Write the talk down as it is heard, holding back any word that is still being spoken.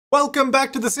Welcome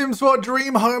back to The Sims 4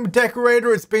 Dream Home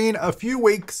Decorator. It's been a few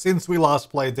weeks since we last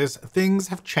played this. Things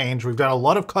have changed. We've done a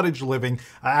lot of cottage living.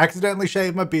 I accidentally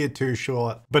shaved my beard too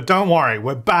short. But don't worry,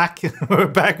 we're back. We're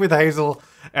back with Hazel.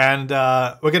 And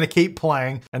we're going to keep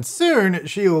playing. And soon,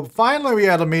 she will finally be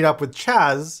able to meet up with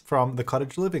Chaz from the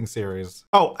Cottage Living series.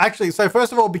 Oh, actually, so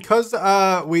first of all, because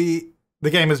the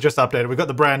game has just updated. We've got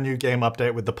the brand new game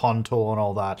update with the pond tool and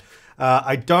all that.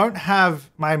 I don't have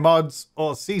my mods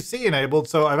or CC enabled,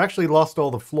 so I've actually lost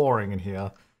all the flooring in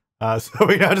here. So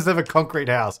we now just have a concrete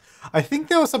house. I think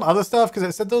there was some other stuff because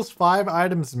it said there was 5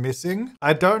 items missing.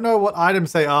 I don't know what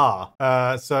items they are.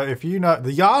 So if you know,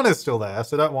 the yarn is still there,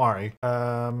 so don't worry.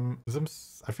 I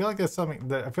feel like there's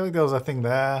something, I feel like there was a thing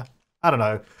there. I don't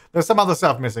know. There's some other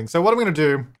stuff missing. So what I'm going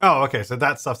to do... Oh, okay. So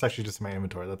that stuff's actually just in my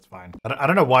inventory. That's fine. I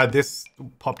don't know why this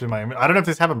popped in my inventory. I don't know if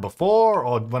this happened before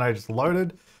or when I just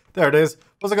loaded. There it is.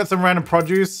 Also got some random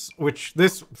produce, which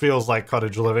this feels like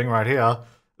cottage living right here.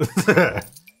 It's going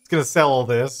to sell all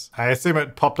this. I assume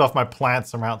it popped off my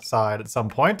plants from outside at some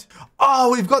point.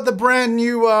 Oh, we've got the brand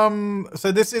new...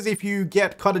 So this is if you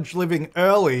get cottage living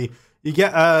early, you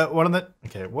get one of the...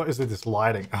 Okay, what is with this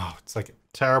lighting? Oh, it's like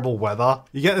terrible weather.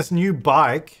 You get this new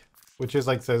bike, which is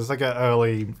like, so it's like an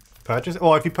early purchase.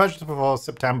 Or if you purchase it before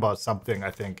September something,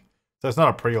 I think. So it's not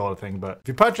a pre-order thing, but if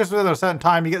you purchase within a certain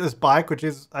time, you get this bike, which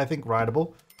is, I think,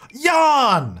 rideable.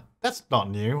 Yarn! That's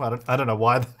not new. I don't know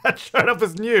why that showed up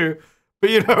as new. But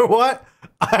you know what?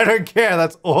 I don't care.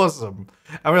 That's awesome.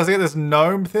 I'm going to get this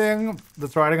gnome thing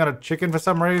that's riding on a chicken for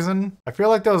some reason. I feel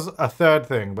like there was a third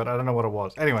thing, but I don't know what it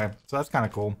was. Anyway, so that's kind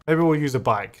of cool. Maybe we'll use a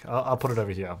bike. I'll put it over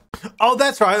here. Oh,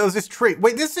 that's right. There was this tree.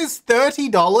 Wait, this is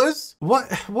 $30?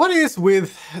 What is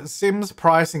with Sims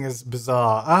pricing is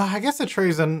bizarre. I guess the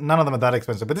trees, and none of them are that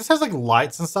expensive, but this has like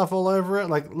lights and stuff all over it.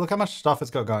 Like, look how much stuff it's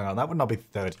got going on. That would not be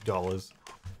 $30.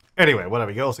 Anyway,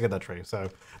 whatever, you also get that tree. So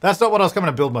that's not what I was coming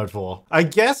to build mode for. I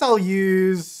guess I'll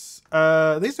use,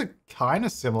 these are kind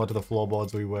of similar to the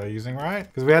floorboards we were using, right?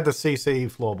 Because we had the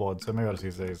CC floorboards, so maybe I'll just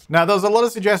use these. Now, there was a lot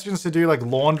of suggestions to do like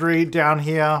laundry down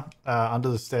here, under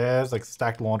the stairs, like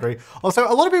stacked laundry. Also,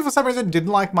 a lot of people for some reason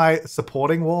didn't like my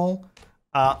supporting wall.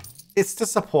 It's to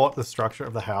support the structure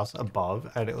of the house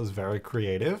above, and it was very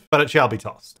creative, but it shall be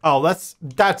tossed. Oh,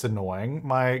 that's annoying.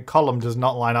 My column does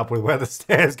not line up with where the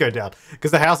stairs go down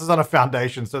because the house is on a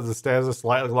foundation, so the stairs are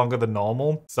slightly longer than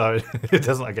normal. So it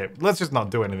doesn't, okay, let's just not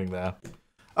do anything there.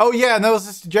 Oh yeah, and there was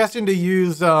a suggestion to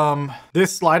use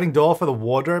this sliding door for the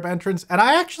wardrobe entrance. And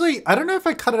I don't know if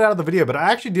I cut it out of the video, but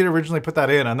I actually did originally put that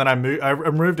in, and then I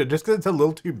removed it just because it's a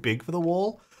little too big for the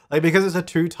wall. Like, because it's a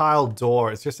 2-tile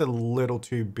door, it's just a little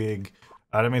too big.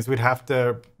 That means we'd have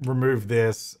to remove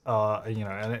this, you know,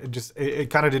 and it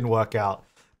kind of didn't work out.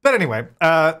 But anyway,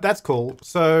 that's cool.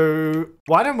 So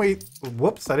why don't we,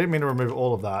 whoops, I didn't mean to remove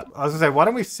all of that. I was gonna say, why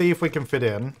don't we see if we can fit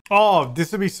in? Oh,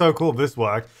 this would be so cool if this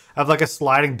worked. Have like a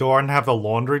sliding door and have the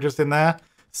laundry just in there.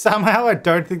 Somehow I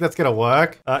don't think that's gonna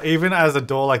work. Even as a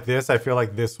door like this, I feel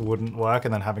like this wouldn't work,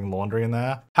 and then having laundry in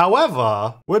there.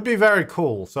 However, would be very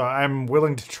cool, so I'm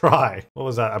willing to try. What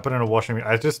was that? I put in a washing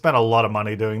machine. I just spent a lot of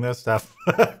money doing this to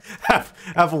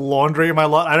have laundry in my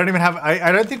lot. I don't even have,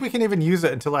 I don't think we can even use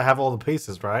it until I have all the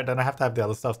pieces, right? Don't I have to have the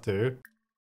other stuff too?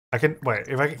 I can, wait,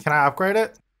 can I upgrade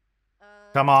it?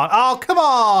 Come on. Oh, come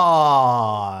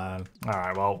on. All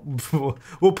right, well,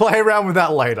 we'll play around with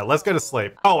that later. Let's go to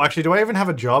sleep. Oh, actually, do I even have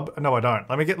a job? No, I don't.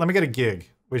 Let me get a gig.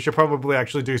 We should probably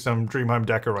actually do some dream home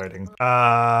decorating.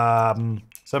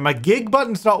 So my gig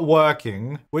button's not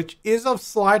working, which is of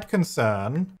slight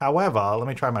concern. However, let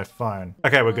me try my phone.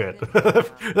 Okay, we're good.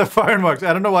 The phone works.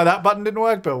 I don't know why that button didn't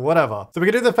work, but whatever. So we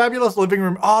can do the fabulous living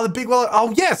room. Oh, the big wallet.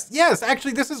 Oh, yes, yes.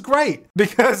 Actually, this is great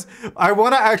because I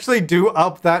want to actually do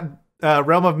up that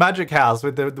Realm of Magic house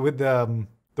with the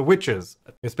witches.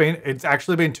 It's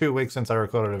actually been 2 weeks since I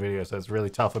recorded a video, so it's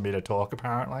really tough for me to talk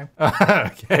apparently.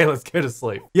 Okay, let's go to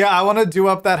sleep. Yeah, I want to do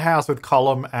up that house with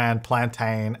Column and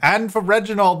Plantain, and for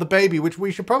Reginald the baby, which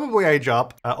we should probably age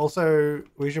up. Also,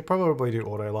 we should probably do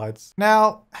auto lights.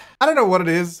 Now, I don't know what it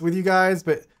is with you guys,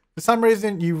 but for some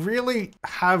reason, you really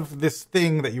have this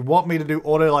thing that you want me to do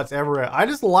auto lights everywhere. I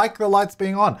just like the lights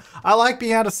being on. I like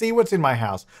being able to see what's in my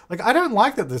house. Like, I don't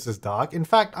like that this is dark. In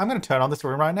fact, I'm going to turn on this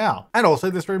room right now. And also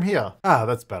this room here. Ah,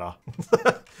 that's better.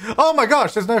 Oh my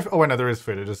gosh, there's no... Oh, wait, no, there is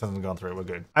food. It just hasn't gone through. We're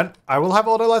good. And I will have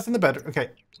auto lights in the bedroom.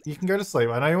 Okay, you can go to sleep.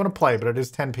 I know you want to play, but it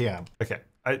is 10 p.m. Okay,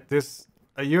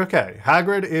 are you okay?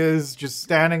 Hagrid is just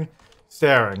staring.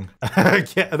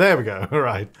 Okay, there we go. All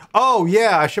right. Oh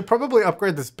yeah, I should probably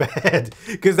upgrade this bed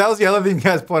because that was the other thing you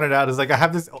guys pointed out is like I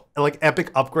have this like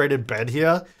epic upgraded bed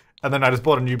here, and then I just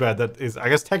bought a new bed that is, I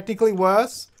guess, technically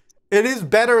worse. It is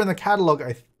better in the catalog,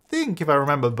 I think, if I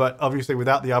remember, but obviously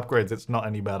without the upgrades, it's not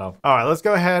any better. All right, let's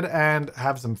go ahead and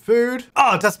have some food.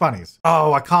 Oh, dust bunnies.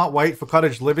 Oh, I can't wait for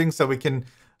cottage living so we can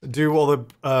do all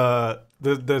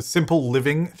the simple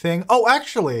living thing. Oh,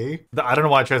 actually, I don't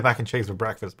know why I chose mac and cheese for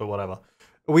breakfast, but whatever.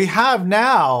 We have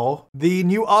now the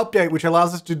new update, which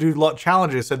allows us to do lot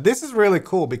challenges. So this is really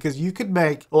cool because you could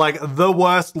make like the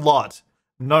worst lot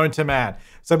known to man.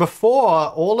 So before,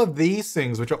 all of these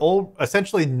things, which are all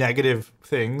essentially negative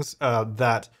things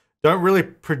that don't really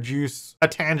produce a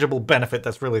tangible benefit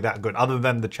that's really that good, other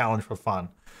than the challenge for fun.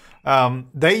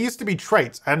 They used to be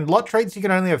traits, and lot traits you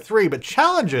can only have 3, but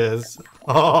challenges,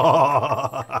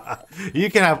 oh,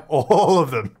 you can have all of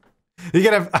them. You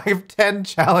can have, I have 10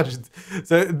 challenges.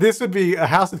 So this would be a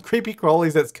house with creepy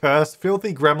crawlies that's cursed,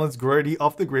 filthy gremlins, grody,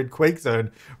 off the grid, quake zone,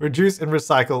 reduce and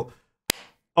recycle.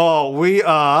 Oh, we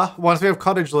are, once we have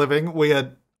cottage living, we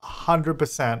are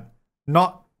 100%,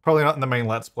 probably not in the main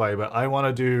Let's Play, but I want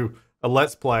to do a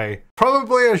Let's Play,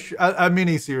 probably a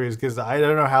mini series, because I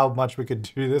don't know how much we could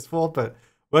do this for, but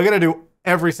we're going to do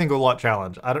every single lot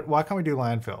challenge. Why can't we do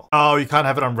landfill? Oh, you can't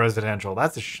have it on residential.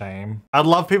 That's a shame. I'd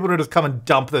love people to just come and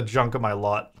dump the junk at my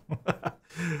lot.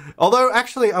 Although,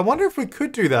 actually, I wonder if we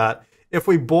could do that if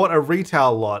we bought a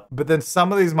retail lot, but then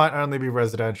some of these might only be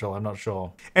residential. I'm not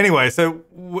sure. Anyway, so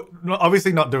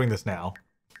obviously not doing this now.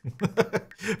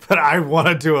 But I want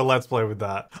to do a Let's Play with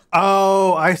that.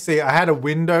 Oh, I see. I had a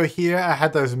window here. I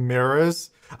had those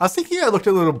mirrors. I was thinking I looked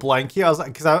a little blank here. I was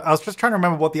like, because I was just trying to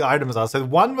remember what the items are. So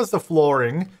 1 was the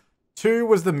flooring, 2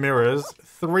 was the mirrors,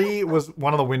 3 was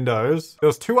one of the windows. There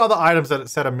was 2 other items that it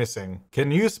said are missing.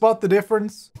 Can you spot the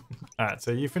difference? All right,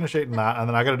 so you finish eating that, and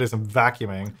then I got to do some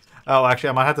vacuuming. Oh, actually,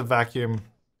 I might have to vacuum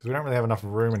because we don't really have enough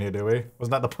room in here, do we?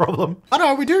 Wasn't that the problem? Oh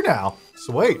no, we do now.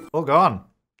 Sweet, all gone.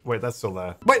 Wait, that's still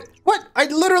there. Wait, what? I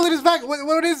literally just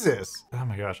what is this? Oh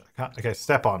my gosh, I can't. Okay,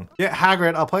 step on. Yeah,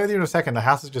 Hagrid, I'll play with you in a second. The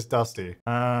house is just dusty.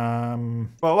 Well,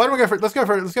 why don't we go for it? Let's go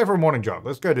for a morning jog.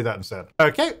 Let's go do that instead.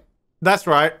 Okay, that's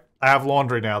right. I have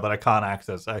laundry now that I can't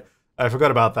access. I forgot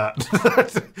about that.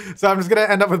 So I'm just gonna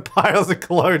end up with piles of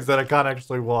clothes that I can't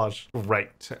actually wash.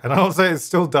 Great. And I'll say it's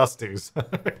still dusty. So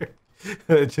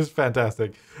it's just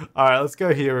fantastic. All right, let's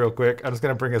go here real quick. I'm just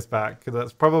gonna bring us back because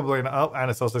that's probably oh, and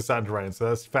it's also starting to rain, so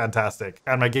that's fantastic.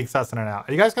 And my gig starts in and out.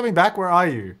 Are you guys coming back? Where are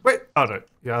you? Wait, oh no.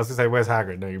 Yeah, I was gonna say, where's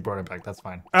Hagrid? No, you brought him back. That's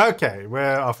fine. Okay,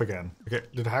 we're off again. Okay,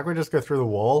 did Hagrid just go through the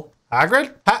wall?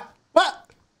 Hagrid? What?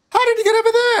 How did he get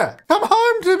over there? Come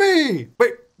home to me.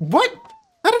 Wait, what?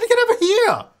 How did he get over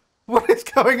here? What is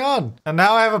going on? And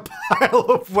now I have a pile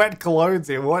of wet clothes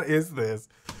here. What is this?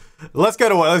 Let's go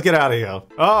to work. Let's get out of here.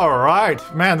 All right.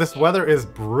 Man, this weather is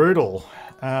brutal.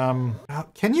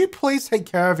 Can you please take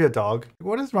care of your dog?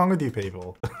 What is wrong with you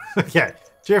people? Okay.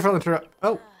 Cheerful interrupt.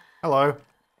 Oh, hello.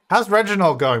 How's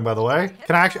Reginald going, by the way?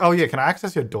 Can I actually, oh yeah, can I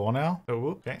access your door now? Oh,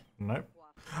 okay. Nope.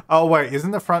 Oh wait,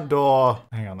 isn't the front door,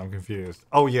 hang on, I'm confused.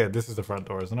 Oh yeah, this is the front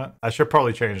door, isn't it? I should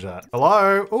probably change that.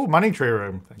 Hello? Oh, money tree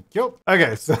room, thank you.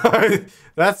 Okay, so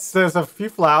there's a few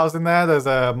flowers in there. There's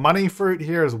a money fruit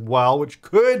here as well, which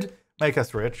could make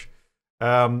us rich.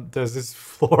 There's this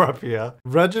floor up here.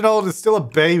 Reginald is still a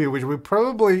baby, which we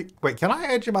probably, wait, can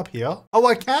I age him up here? Oh,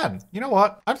 I can. You know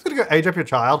what? I'm just gonna go age up your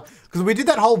child because we did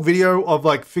that whole video of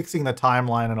like fixing the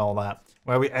timeline and all that,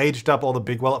 where we aged up all the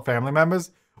Big Wallop family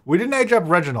members. We didn't age up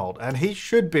Reginald, and he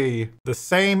should be the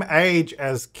same age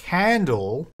as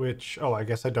Candle, which, oh, I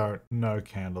guess I don't know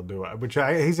Candle, do I?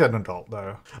 He's an adult,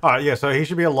 though. All right, yeah, so he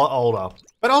should be a lot older.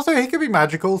 But also, he could be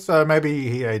magical, so maybe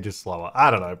he ages slower. I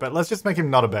don't know, but let's just make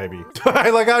him not a baby.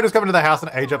 Like, I'll just come into the house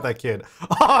and age up that kid.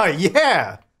 Oh,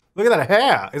 yeah! Look at that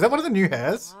hair. Is that one of the new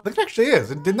hairs? Look, it actually is.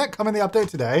 Didn't that come in the update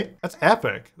today? That's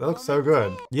epic. That looks so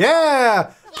good.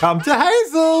 Yeah! Come to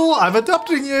Hazel! I'm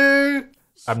adopting you!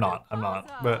 I'm not,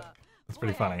 but it's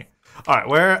pretty funny. All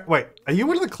right, wait, are you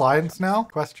one of the clients now?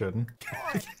 Question.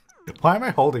 Why am I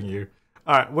holding you?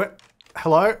 All right,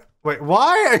 hello? Wait,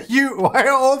 why are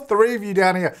all 3 of you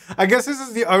down here? I guess this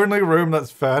is the only room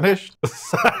that's furnished.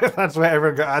 So that's where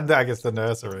everyone goes, and I guess the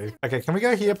nursery. Okay, can we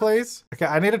go here, please? Okay,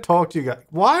 I need to talk to you guys.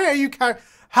 Why are you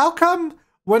how come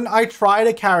when I try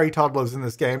to carry toddlers in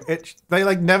this game, they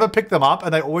like never pick them up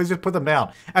and they always just put them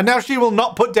down. And now she will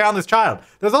not put down this child.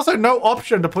 There's also no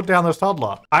option to put down this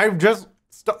toddler. They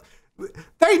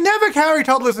never carry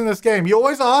toddlers in this game. You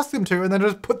always ask them to and then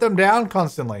just put them down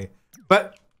constantly.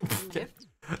 But,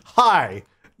 hi.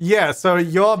 Yeah, so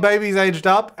your baby's aged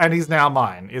up and he's now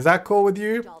mine. Is that cool with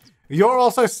you? You're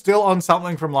also still on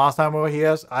something from last time we were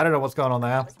here. So I don't know what's going on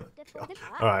there.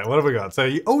 All right, what have we got? So,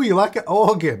 you like an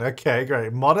organ. Okay,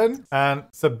 great. Modern and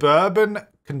suburban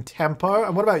contempo.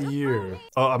 And what about you?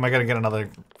 Oh, am I going to get another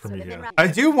from you here? I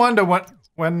do wonder when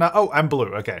When oh, I'm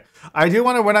blue. Okay. I do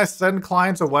want to, when I send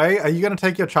clients away, are you going to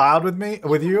take your child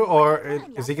with you, or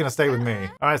is he going to stay with me?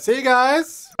 All right, see you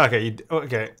guys. Okay,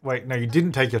 okay. Wait, no, you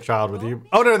didn't take your child with you.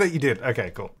 Oh, no, that you did.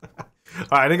 Okay, cool. All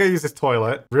right, I think I use this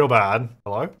toilet real bad.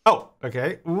 Hello? Oh,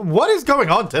 okay. What is going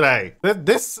on today?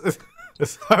 This is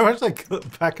so much like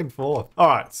back and forth. All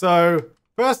right, so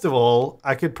first of all,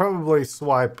 I could probably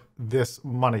swipe this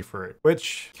money fruit,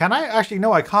 which can I actually?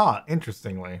 No, I can't.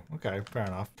 Interestingly. Okay, fair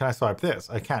enough. Can I swipe this?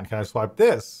 I can. Can I swipe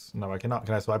this? No, I cannot.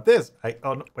 Can I swipe this?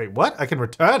 Oh, no, wait, what? I can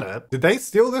return it. Did they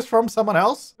steal this from someone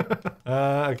else?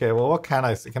 Okay, well, what can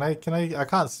I see? I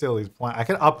can't steal these plants. I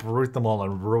can uproot them all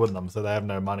and ruin them so they have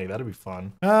no money. That'd be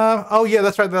fun. Oh yeah,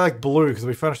 that's right. They're like blue because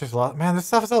we furnished this a lot. Man, this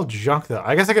stuff is all junk though.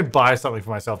 I guess I could buy something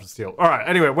for myself to steal. All right,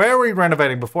 anyway, where are we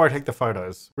renovating before I take the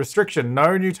photos? Restriction,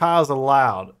 no new tiles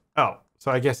allowed. Oh. So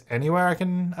I guess anywhere I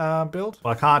can build?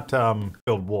 Well, I can't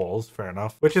build walls, fair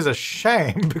enough. Which is a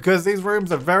shame because these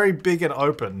rooms are very big and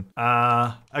open.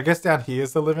 I guess down here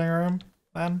is the living room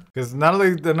then? Because none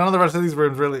of the rest of these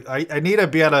rooms really, I need to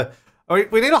be able to,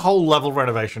 we need a whole level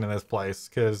renovation in this place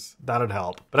because that'd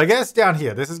help. But I guess down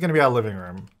here, this is gonna be our living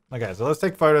room. Okay, so let's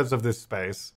take photos of this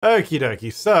space. Okie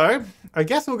dokie. So I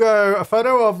guess we'll go a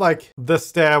photo of like the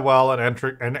stairwell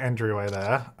and entryway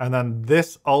there. And then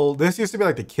this used to be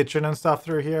like the kitchen and stuff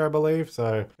through here, I believe.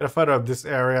 So get a photo of this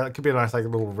area. It could be a nice like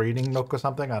little reading nook or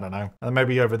something. I don't know. And then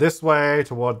maybe over this way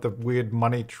toward the weird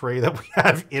money tree that we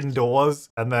have indoors.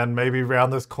 And then maybe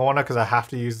around this corner because I have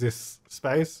to use this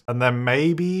space. And then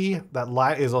maybe that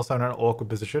light is also in an awkward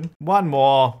position. One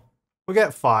more. We'll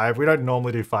get 5. We don't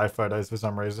normally do 5 photos for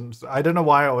some reason. So I don't know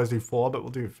why I always do 4, but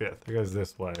we'll do 5th. It goes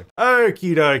this way.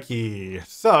 Okie dokie.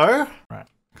 So, right.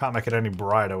 Can't make it any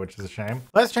brighter, which is a shame.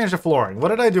 Let's change the flooring. What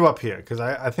did I do up here? Because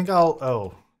I think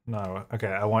oh, no. Okay,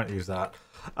 I won't use that.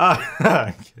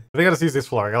 I think I'll just use this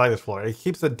flooring. I like this flooring. It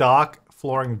keeps the dark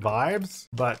flooring vibes,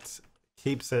 but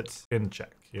keeps it in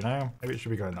check, you know? Maybe it should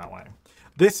be going that way.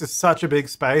 This is such a big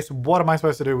space. What am I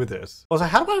supposed to do with this? Also,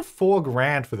 how do I have $4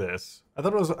 grand for this? I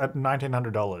thought it was at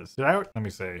 $1,900. Let me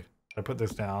see. I put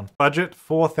this down. Budget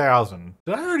 4,000.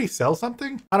 Did I already sell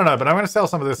something? I don't know, but I'm going to sell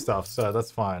some of this stuff, so that's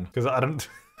fine. Because I don't...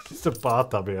 Just a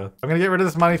bathtub here. I'm going to get rid of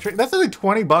this money tree. That's only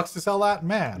 20 bucks to sell that?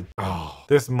 Man. Oh,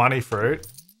 this money fruit.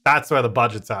 That's where the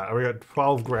budget's at. We got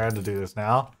 12 grand to do this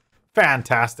now.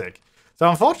 Fantastic. So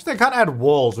unfortunately, I can't add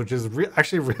walls, which is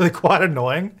actually really quite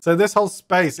annoying. So this whole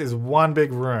space is one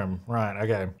big room. Right,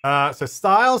 okay. So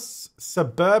styles,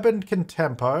 suburban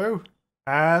contempo,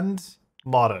 and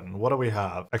modern. What do we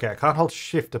have? Okay, I can't hold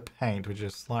shift to paint, which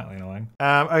is slightly annoying.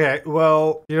 Okay,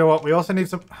 well, you know what? We also need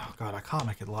some... Oh god, I can't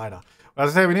make it lighter.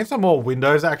 As I say, we need some more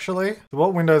windows, actually. So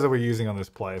what windows are we using on this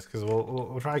place? Because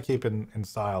we'll try to keep in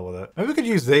style with it. Maybe we could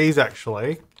use these,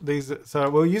 actually. So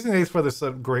we're using these for this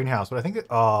greenhouse, but I think...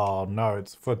 Oh, no,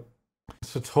 it's for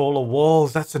taller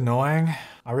walls. That's annoying.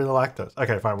 I really like this.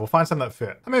 Okay, fine. We'll find some that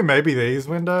fit. I mean, maybe these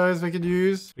windows we could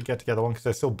use. We get together one because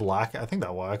they're still black. I think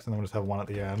that works. And then we'll just have one at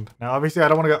the end. Now, obviously, I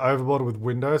don't want to go overboard with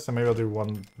windows. So maybe I'll do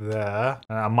one there.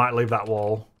 And I might leave that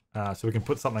wall. So we can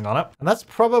put something on it. And that's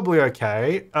probably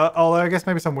okay. Although I guess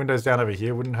maybe some windows down over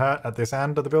here wouldn't hurt at this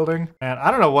end of the building. And I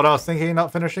don't know what I was thinking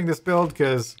not finishing this build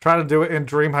because trying to do it in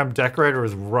Dream Home Decorator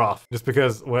is rough just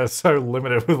because we're so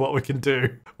limited with what we can do.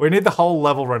 We need the whole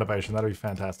level renovation. That'd be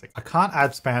fantastic. I can't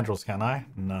add spandrels, can I?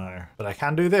 No. But I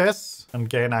can do this and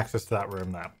gain access to that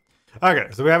room now. Okay,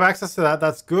 so we have access to that.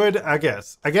 That's good, I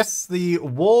guess. I guess the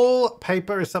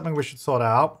wallpaper is something we should sort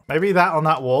out. Maybe that on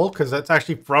that wall, because that's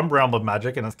actually from Realm of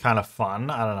Magic and it's kind of fun.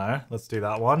 I don't know. Let's do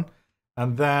that one.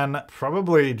 And then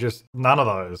probably just none of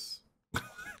those.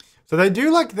 So they do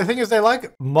like, the thing is they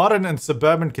like modern and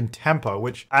suburban contempo,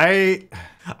 which I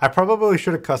probably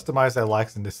should have customized their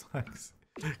likes and dislikes.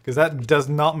 Because that does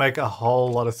not make a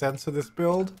whole lot of sense for this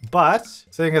build. But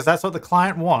seeing as that's what the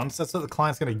client wants, that's what the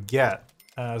client's going to get.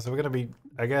 So we're going to be,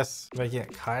 I guess, making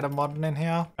it kind of modern in here.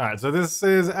 All right, so this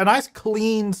is a nice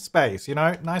clean space, you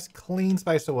know, nice clean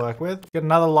space to work with. Get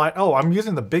another light. Oh, I'm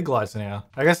using the big lights in here.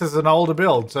 I guess this is an older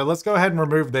build. So let's go ahead and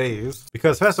remove these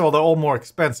because first of all, they're all more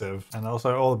expensive and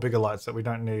also all the bigger lights that we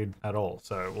don't need at all.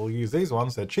 So we'll use these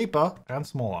ones. They're cheaper and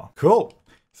smaller. Cool.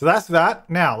 So that's that.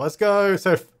 Now let's go.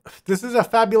 So this is a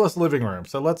fabulous living room.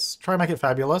 So let's try and make it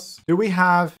fabulous. Do we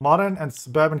have modern and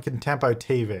suburban contempo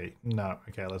TV? No.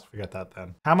 Okay, let's forget that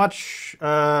then. How much?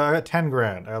 I got 10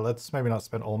 grand. Let's maybe not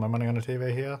spend all my money on a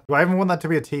TV here. Do I even want that to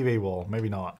be a TV wall? Maybe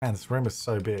not. Man, this room is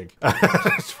so big.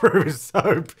 This room is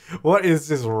so... What is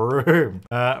this room?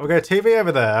 We'll go TV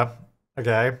over there.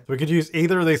 Okay, we could use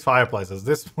either of these fireplaces.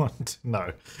 This one,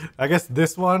 no. I guess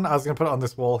this one, I was gonna put it on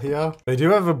this wall here. They do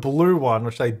have a blue one,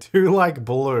 which I do like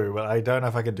blue, but I don't know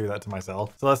if I could do that to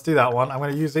myself. So let's do that one. I'm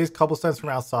gonna use these cobblestones from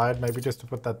outside, maybe just to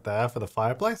put that there for the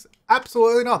fireplace.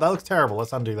 Absolutely not, that looks terrible.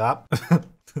 Let's undo that.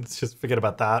 Let's just forget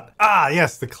about that. Ah,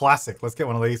 yes, the classic. Let's get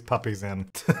one of these puppies in.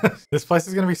 This place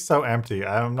is going to be so empty.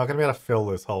 I'm not going to be able to fill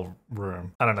this whole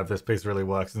room. I don't know if this piece really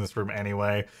works in this room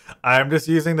anyway. I'm just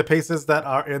using the pieces that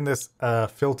are in this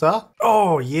filter.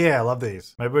 Oh, yeah, I love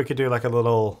these. Maybe we could do like a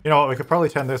little... You know what? We could probably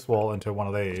turn this wall into one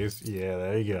of these. Yeah,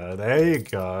 there you go. There you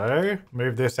go.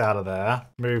 Move this out of there.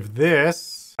 Move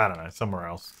this... I don't know, somewhere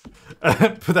else.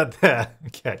 Put that there.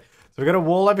 Okay. So we got a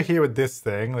wall over here with this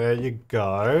thing. There you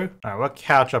go. All right, what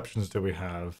couch options do we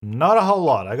have? Not a whole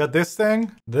lot. I got this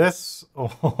thing, this,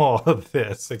 oh,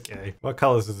 this. Okay. What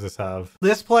colors does this have?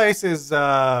 This place is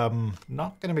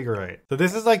not gonna be great. So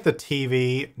this is like the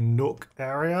TV nook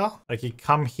area. Like you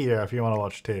come here if you want to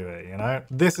watch TV, you know?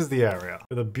 This is the area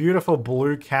with a beautiful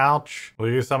blue couch.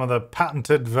 We'll use some of the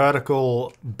patented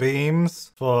vertical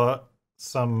beams for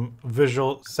some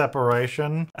visual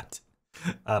separation.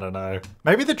 I don't know.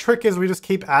 Maybe the trick is we just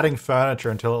keep adding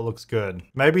furniture until it looks good.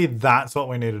 Maybe that's what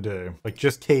we need to do. Like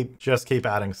just keep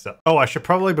adding stuff. Oh, I should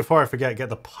probably, before I forget, get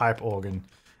the pipe organ.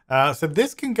 So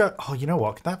this can go, oh, you know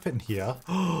what? Can that fit in here?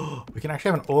 We can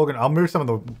actually have an organ. I'll move some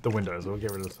of the windows. We'll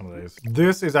get rid of some of these.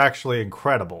 This is actually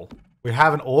incredible. We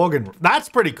have an organ. That's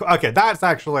pretty cool. Okay, that's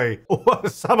actually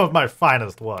some of my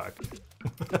finest work.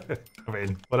 I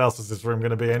mean, what else is this room going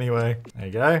to be anyway? There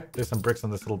you go. Do some bricks on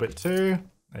this little bit too.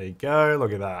 There you go.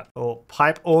 Look at that. Little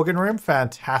pipe organ room.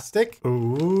 Fantastic.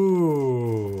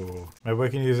 Ooh. Maybe we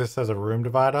can use this as a room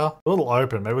divider. A little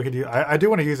open. Maybe we could use... I do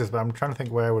want to use this, but I'm trying to think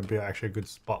where would be actually a good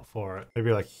spot for it.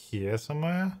 Maybe like here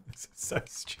somewhere? This is so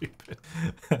stupid.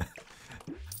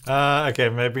 Okay,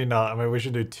 maybe not. I mean, we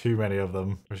should do too many of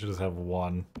them. We should just have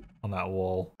one on that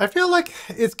wall. I feel like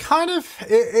it's kind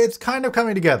of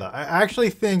coming together. I actually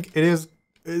think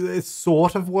it's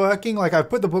sort of working. Like I've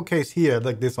put the bookcase here,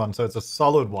 like this one, so it's a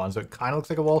solid one, so it kind of looks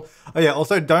like a wall. Oh yeah,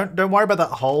 also don't worry about that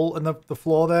hole in the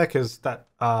floor there, because that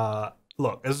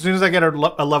look, as soon as I get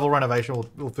a level renovation,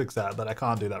 we'll fix that, but I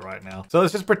can't do that right now. So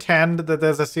let's just pretend that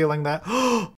there's a ceiling there.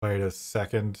 Wait a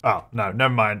second. Oh no,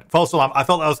 never mind. False alarm. I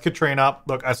thought that was Katrina.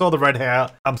 Look, I saw the red hair.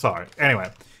 I'm sorry.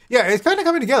 Anyway, yeah, it's kind of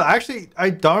coming together. Actually,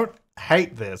 I don't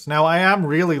hate this. Now, I am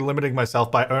really limiting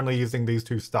myself by only using these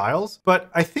two styles,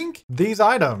 but I think these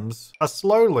items are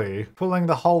slowly pulling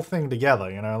the whole thing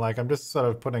together, you know? Like, I'm just sort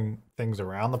of putting things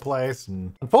around the place,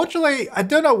 and unfortunately, I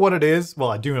don't know what it is.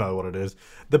 Well, I do know what it is.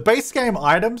 The base game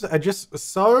items are just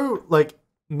so, like,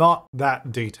 not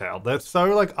that detailed. They're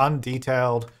so, like,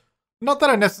 undetailed. Not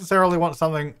that I necessarily want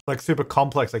something like super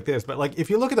complex like this, but like if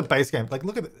you look at the base game, like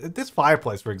look at this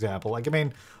fireplace, for example. Like, I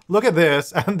mean, look at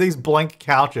this and these blank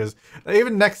couches.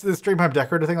 Even next to this Dream Home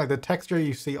Decorator thing, like the texture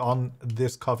you see on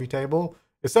this coffee table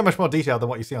is so much more detailed than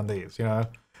what you see on these, you know?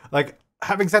 Like,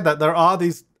 having said that, there are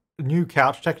these new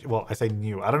couch texture. Well, I say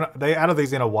new. I don't know. They added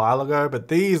these in a while ago, but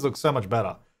these look so much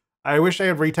better. I wish they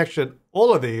had retextured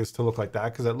all of these to look like that,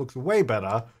 because it looks way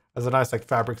better as a nice like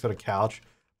fabric sort of couch.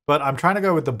 But I'm trying to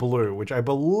go with the blue, which I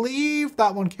believe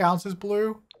that one counts as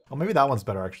blue. Or maybe that one's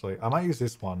better, actually. I might use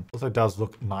this one. Also does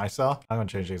look nicer. I'm going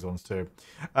to change these ones, too.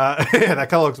 Yeah, that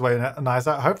color looks way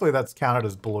nicer. Hopefully that's counted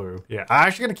as blue. Yeah, I'm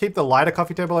actually going to keep the lighter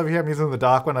coffee table over here. I'm using the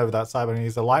dark one over that side, but I'm going to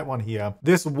use the light one here.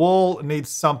 This wall needs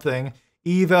something.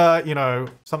 Either, you know,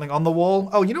 something on the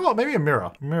wall. Oh, you know what? Maybe a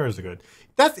mirror. Mirrors are good.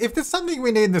 If there's something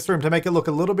we need in this room to make it look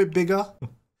a little bit bigger,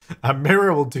 a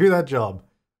mirror will do that job.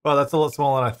 Well, that's a lot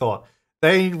smaller than I thought.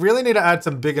 They really need to add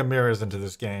some bigger mirrors into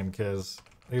this game, because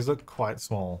these look quite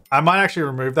small. I might actually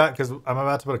remove that because I'm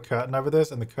about to put a curtain over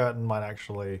this, and the curtain might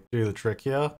actually do the trick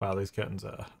here. Wow, these curtains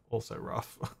are also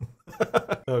rough.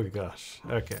 Oh gosh.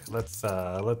 Okay, let's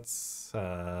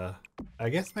I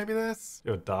guess maybe this.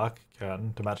 Do a dark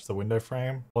curtain to match the window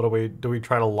frame. Or do we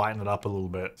try to lighten it up a little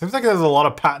bit? Seems like there's a lot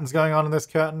of patterns going on in this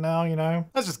curtain now, you know?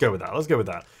 Let's just go with that. Let's go with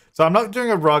that. So I'm not doing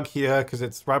a rug here because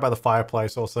it's right by the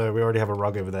fireplace. Also, we already have a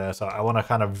rug over there, so I want to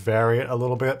kind of vary it a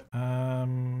little bit.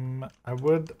 I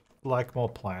would like more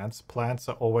plants. Plants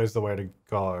are always the way to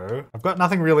go. I've got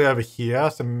nothing really over here,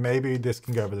 so maybe this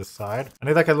can go over this side. I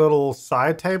need like a little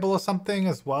side table or something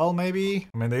as well, maybe.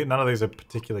 I mean, none of these are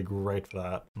particularly great for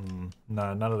that.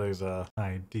 No, none of these are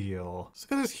ideal.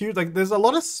 Look at this huge, like there's a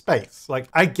lot of space. Like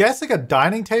I guess like a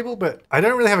dining table, but I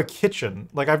don't really have a kitchen.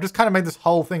 Like I've just kind of made this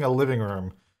whole thing a living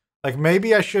room. Like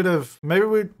maybe I should have,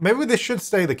 maybe this should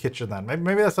stay the kitchen then.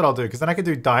 Maybe that's what I'll do, because then I could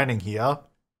do dining here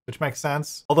which makes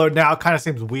sense. Although now it kind of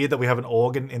seems weird that we have an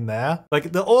organ in there.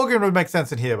 Like the organ would make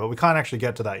sense in here, but we can't actually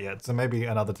get to that yet. So maybe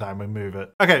another time we move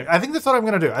it. Okay, I think that's what I'm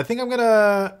gonna do. I think I'm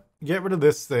gonna get rid of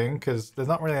this thing because there's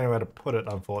not really anywhere to put it,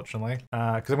 unfortunately.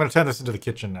 Because I'm gonna turn this into the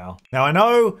kitchen now. Now I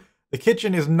know the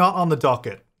kitchen is not on the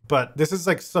docket, but this is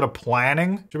like sort of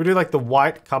planning. Should we do like the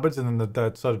white cupboards and then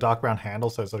the sort of dark brown handle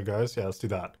so it sort of goes? Yeah, let's do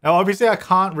that. Now, obviously I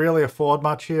can't really afford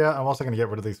much here. I'm also gonna get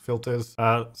rid of these filters.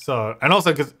 And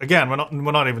also because again, we're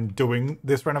not even doing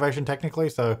this renovation technically,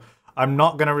 so I'm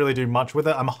not gonna really do much with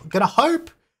it. I'm gonna hope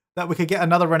that we could get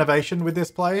another renovation with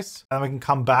this place and we can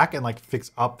come back and like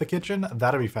fix up the kitchen.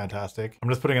 That'd be fantastic. I'm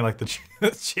just putting in like the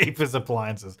cheapest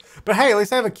appliances. But hey, at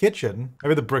least I have a kitchen.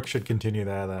 Maybe the brick should continue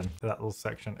there then, to that little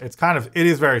section. It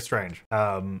is very strange.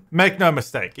 Make no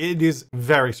mistake, it is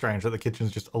very strange that the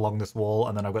kitchen's just along this wall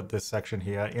and then I've got this section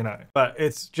here, you know. But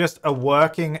it's just a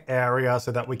working area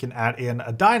so that we can add in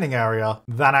a dining area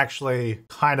that actually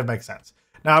kind of makes sense.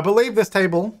 Now, I believe this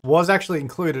table was actually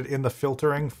included in the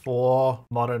filtering for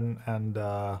modern and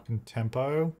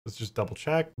contempo. Let's just double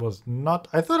check. Was not.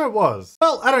 I thought it was.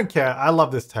 Well, I don't care. I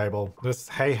love this table. This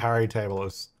Hey Harry table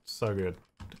is so good.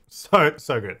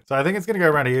 So good. So I think it's going to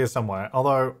go around here somewhere.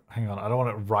 Although, hang on, I don't want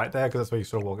it right there because that's where you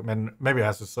sort of walk. I mean, maybe it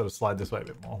has to sort of slide this way a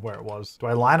bit more where it was. Do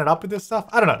I line it up with this stuff?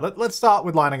 I don't know. Let's start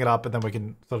with lining it up and then we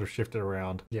can sort of shift it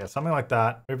around. Yeah, something like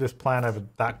that. Move this plan over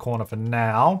that corner for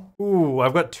now. Ooh,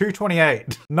 I've got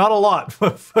 228. Not a lot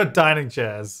for dining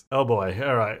chairs. Oh boy.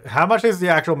 All right. How much is the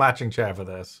actual matching chair for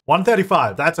this?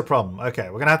 135. That's a problem. Okay,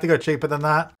 we're going to have to go cheaper than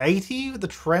that. 80 with the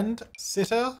trend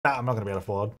sitter? That I'm not going to be able to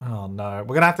afford. Oh no.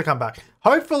 We're going to have to come back.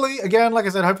 Hopefully, again, like I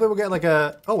said, hopefully we'll get like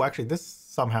a... Oh, actually, this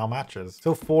somehow matches.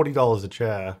 Still $40 a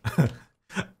chair.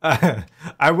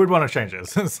 I would want to change this.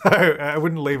 So I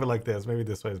wouldn't leave it like this. Maybe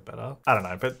this way is better. I don't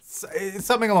know, but it's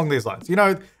something along these lines. You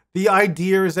know, the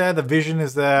idea is there. The vision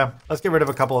is there. Let's get rid of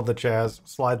a couple of the chairs.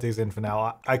 Slide these in for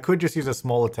now. I could just use a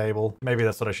smaller table. Maybe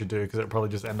that's what I should do because it'll probably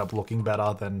just end up looking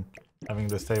better than having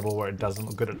this table where it doesn't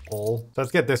look good at all. So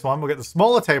let's get this one. We'll get the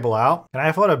smaller table out. Can I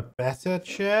afford a better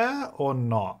chair or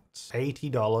not?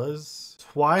 $80.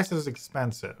 Twice as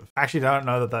expensive. I actually don't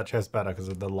know that that chair's better because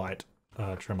of the light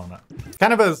trim on it.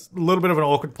 Kind of a little bit of an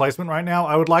awkward placement right now.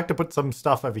 I would like to put some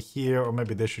stuff over here, or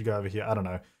maybe this should go over here. I don't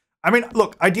know. I mean,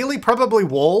 look, ideally probably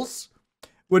walls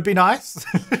would be nice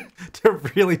to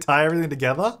really tie everything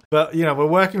together. But, you know, we're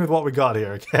working with what we got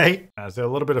here, okay? So a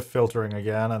little bit of filtering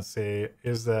again. Let's see,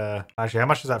 is there... Actually, how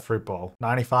much is that fruit bowl?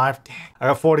 95? Dang. I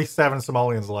got 47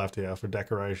 simoleons left here for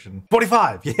decoration.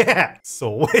 45, yeah!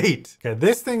 Sweet. Okay,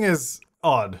 this thing is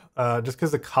odd, just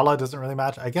because the color doesn't really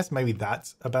match. I guess maybe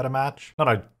that's a better match. Not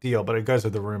ideal, but it goes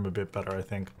with the room a bit better, I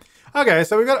think. Okay,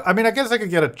 so we got... I mean, I guess I could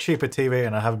get a cheaper TV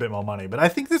and I have a bit more money, but I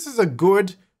think this is a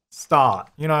good start,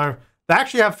 you know? They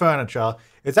actually have furniture.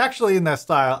 It's actually in their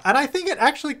style. And I think it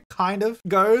actually kind of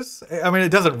goes. I mean, it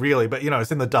doesn't really, but you know,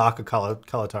 it's in the darker color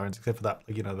tones, except for that,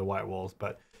 you know, the white walls.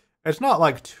 But it's not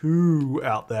like too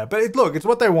out there. But look, it's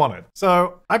what they wanted.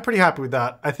 So I'm pretty happy with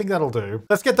that. I think that'll do.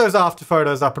 Let's get those after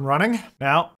photos up and running.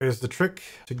 Now, here's the trick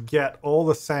to get all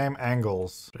the same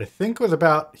angles. I think it was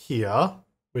about here,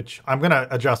 which I'm going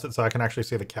to adjust it so I can actually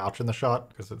see the couch in the shot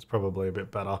because it's probably a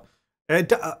bit better. I'm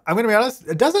going to be honest,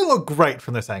 it doesn't look great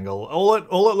from this angle. All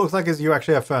it looks like is you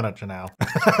actually have furniture now.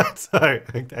 So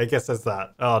I guess that's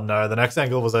that. Oh no, the next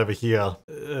angle was over here,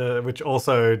 which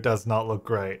also does not look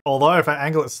great. Although if I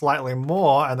angle it slightly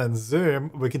more and then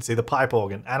zoom, we can see the pipe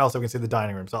organ and also we can see the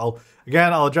dining room. So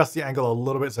I'll adjust the angle a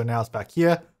little bit. So now it's back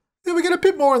here. Then we get a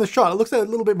bit more in the shot. It looks a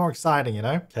little bit more exciting, you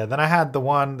know? Okay, then I had the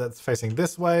one that's facing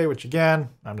this way, which again,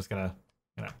 I'm just going to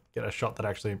get a shot that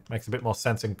actually makes a bit more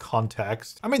sense in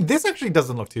context. I mean, this actually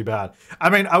doesn't look too bad. I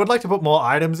mean, I would like to put more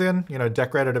items in, you know,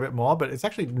 decorate it a bit more, but it's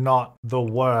actually not the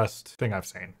worst thing I've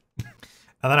seen.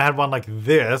 And then I had one like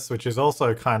this, which is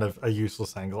also kind of a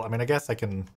useless angle. I mean, I guess I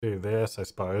can do this, I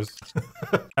suppose.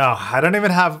 Oh, I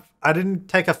didn't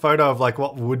take a photo of like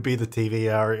what would be the TV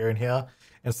area in here.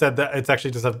 Instead, that it's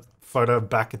actually just a photo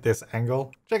back at this angle,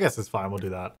 which I guess is fine. We'll do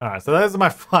that. All right, so those are my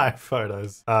 5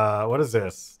 photos. What is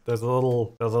this? There's a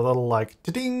little like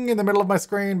ding in the middle of my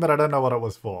screen, but I don't know what it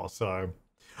was for. So,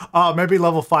 maybe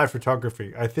level 5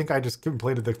 photography. I think I just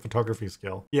completed the photography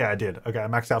skill. Yeah, I did. Okay, I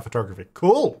maxed out photography.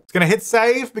 Cool. It's gonna hit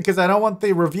save because I don't want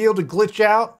the reveal to glitch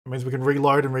out. It means we can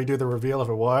reload and redo the reveal if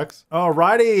it works.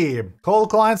 Alrighty, call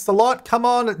clients to lot. Come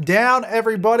on down,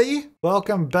 everybody.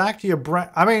 Welcome back to your brand.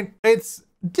 I mean, it's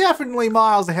definitely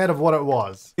miles ahead of what it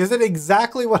was. Is it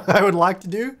exactly what I would like to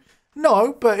do?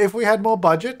 No, but if we had more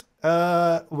budget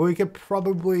we could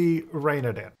probably rein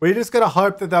it in. We just gotta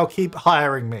hope that they'll keep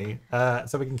hiring me,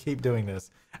 so we can keep doing this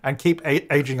and keep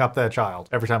aging up their child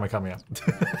every time I come here.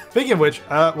 Speaking of which,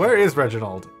 where is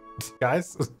Reginald?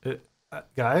 Guys,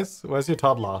 guys, where's your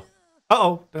toddler?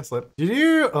 Uh-oh, don't slip. Did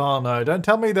you? Oh no, don't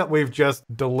tell me that we've just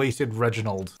deleted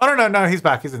Reginald. Oh no, he's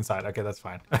back, he's inside. Okay, that's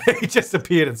fine. He just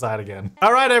appeared inside again.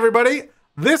 All right, everybody,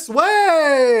 this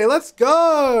way, let's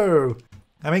go.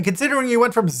 I mean, considering you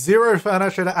went from 0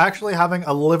 furniture to actually having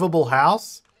a livable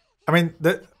house. I mean,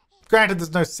 granted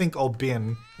there's no sink or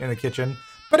bin in the kitchen,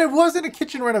 but it wasn't a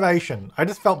kitchen renovation. I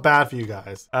just felt bad for you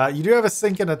guys. You do have a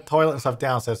sink and a toilet and stuff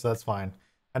downstairs, so that's fine.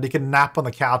 And you can nap on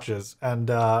the couches, and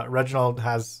Reginald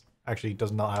actually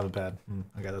does not have a bed.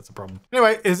 Okay, that's a problem.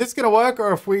 Anyway, is this gonna work, or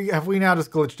have we now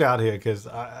just glitched out here? Because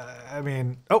I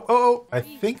mean, I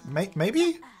think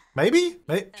maybe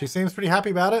she seems pretty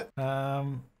happy about it.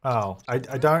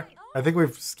 I think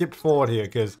we've skipped forward here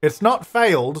because it's not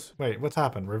failed. Wait, what's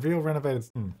happened? Reveal renovated.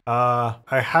 I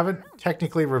haven't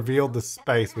technically revealed the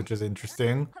space, which is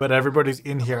interesting, but everybody's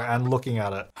in here and looking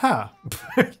at it. Huh.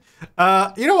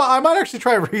 You know what? I might actually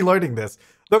try reloading this.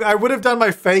 Look, I would have done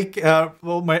my fake,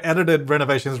 my edited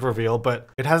renovations reveal, but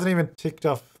it hasn't even ticked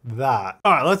off that.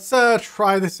 All right, let's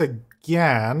try this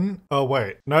again. Oh,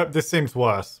 wait. Nope, this seems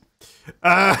worse.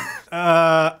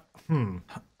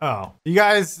 Oh, you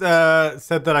guys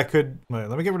said that I could, wait,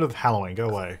 let me get rid of Halloween, go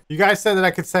away. You guys said that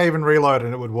I could save and reload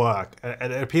and it would work.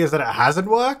 It appears that it hasn't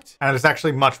worked and it's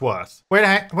actually much worse. Wait,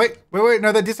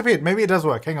 no, they disappeared. Maybe it does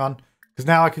work, hang on. Because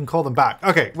now I can call them back.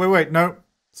 Okay, wait, no.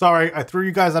 Sorry, I threw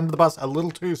you guys under the bus a little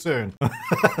too soon. All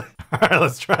right,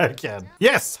 let's try again.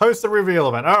 Yes, host the reveal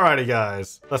event. Alrighty,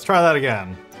 guys. Let's try that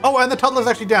again. Oh, and the toddler's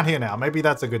actually down here now. Maybe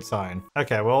that's a good sign.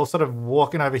 Okay, we're all sort of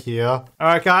walking over here. All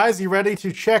right, guys, you ready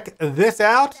to check this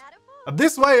out?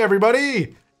 This way,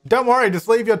 everybody. Don't worry, just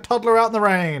leave your toddler out in the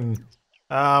rain.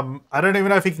 I don't even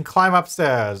know if he can climb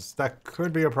upstairs. That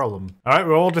could be a problem. All right,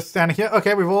 we're all just standing here.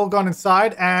 Okay, we've all gone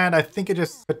inside, and I think it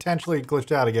just potentially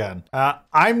glitched out again.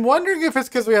 I'm wondering if it's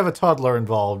because we have a toddler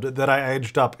involved that I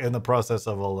aged up in the process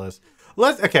of all this.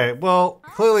 Okay, well,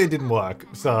 clearly it didn't work.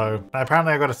 So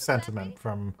apparently I got a sentiment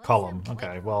from Column.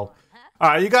 Okay, well, all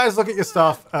right, you guys look at your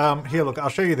stuff. Here, look, I'll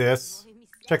show you this.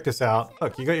 Check this out.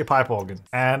 Look, you got your pipe organ.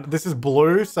 And this is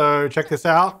blue, so check this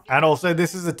out. And also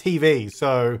this is a TV,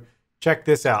 so check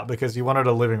this out because you wanted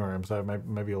a living room, so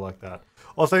maybe you'll like that.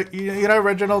 Also, you know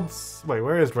Reginald's... Wait,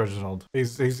 where is Reginald?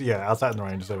 He's yeah, outside in the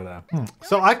rain, just over there.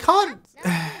 So I can't...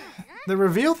 The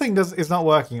reveal thing is not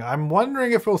working. I'm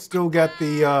wondering if we'll still get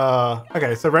the...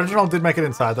 Okay, so Reginald did make it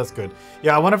inside. That's good.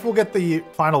 Yeah, I wonder if we'll get the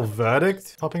final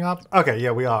verdict popping up. Okay, yeah,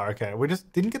 we are. Okay, we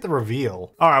just didn't get the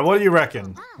reveal. All right, what do you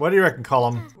reckon? What do you reckon,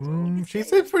 Column? She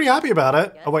seems pretty happy about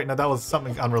it. Oh, wait, no, that was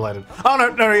something unrelated. Oh,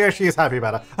 no, yeah, she is happy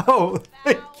about it. Oh,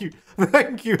 thank you.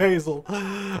 Thank you, Hazel.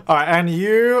 All right, and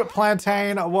you,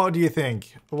 Plantain, what do you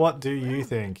think? What do you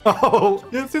think? Oh,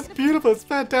 yes, it's beautiful. It's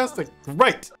fantastic.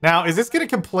 Great. Now, is this going to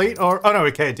complete or... Oh, no,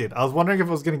 okay, it did. I was wondering if it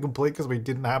was going to complete because we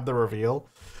didn't have the reveal.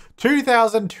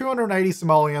 2,280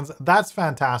 simoleons. That's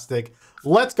fantastic.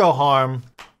 Let's go home.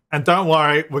 And don't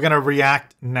worry, we're going to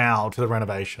react now to the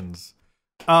renovations.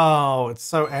 Oh, it's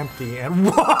so empty.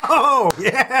 And whoa,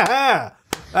 yeah,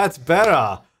 that's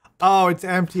better. Oh, it's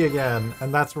empty again.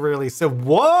 And that's really so,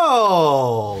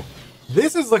 whoa,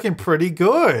 this is looking pretty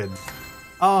good.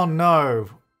 Oh no.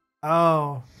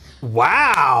 Oh,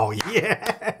 wow.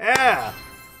 Yeah,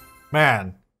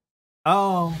 man.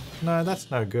 Oh no, that's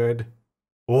no good.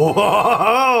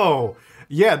 Whoa.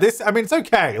 Yeah, this, I mean, it's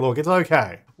okay. Look, it's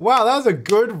okay. Wow, that was a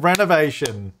good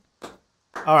renovation.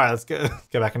 All right, let's get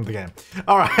back into the game.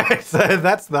 All right, so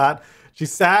that's that.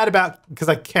 She's sad about, because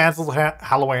I canceled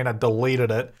Halloween, I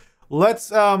deleted it. Let's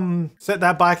set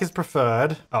that bike as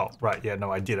preferred. Oh, right, yeah, no,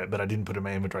 I did it, but I didn't put it in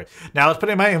my inventory. Now let's put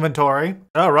it in my inventory.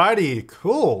 Alrighty,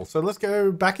 cool. So let's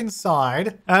go back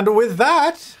inside. And with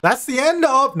that, that's the end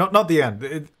of, not the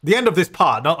end, the end of this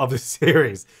part, not of this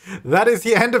series. That is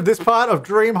the end of this part of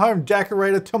Dream Home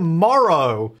Decorator.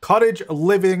 Tomorrow, Cottage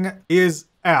Living is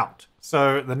out.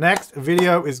 So the next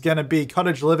video is gonna be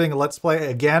Cottage Living Let's Play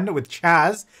again with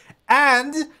Chaz.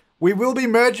 And we will be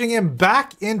merging him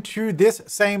back into this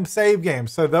same save game.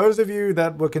 So those of you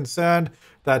that were concerned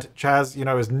that Chaz, you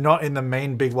know, is not in the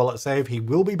main Big Wallet save, he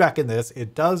will be back in this.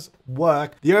 It does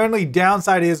work. The only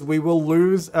downside is we will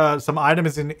lose some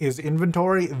items in his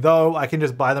inventory, though I can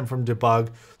just buy them from debug.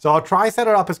 So I'll try set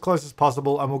it up as close as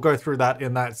possible, and we'll go through that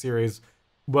in that series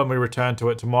when we return to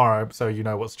it tomorrow, so you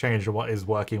know what's changed and what is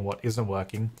working, what isn't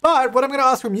working. But what I'm gonna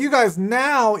ask from you guys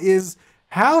now is,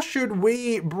 how should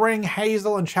we bring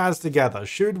Hazel and Chaz together?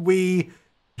 Should we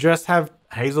just have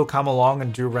Hazel come along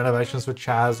and do renovations for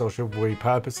Chaz, or should we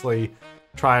purposely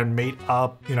try and meet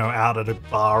up, you know, out at a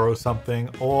bar or something?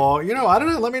 Or, you know, I don't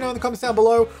know, let me know in the comments down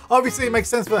below. Obviously it makes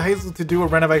sense for Hazel to do a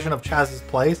renovation of Chaz's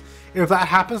place. If that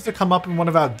happens to come up in one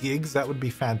of our gigs, that would be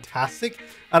fantastic.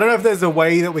 I don't know if there's a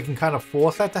way that we can kind of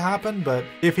force that to happen, but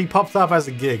if he pops up as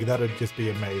a gig, that would just be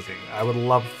amazing. I would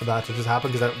love for that to just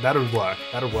happen, because that would work.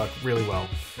 That would work really well.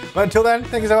 But until then,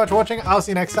 thank you so much for watching. I'll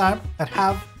see you next time, and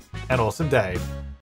have an awesome day.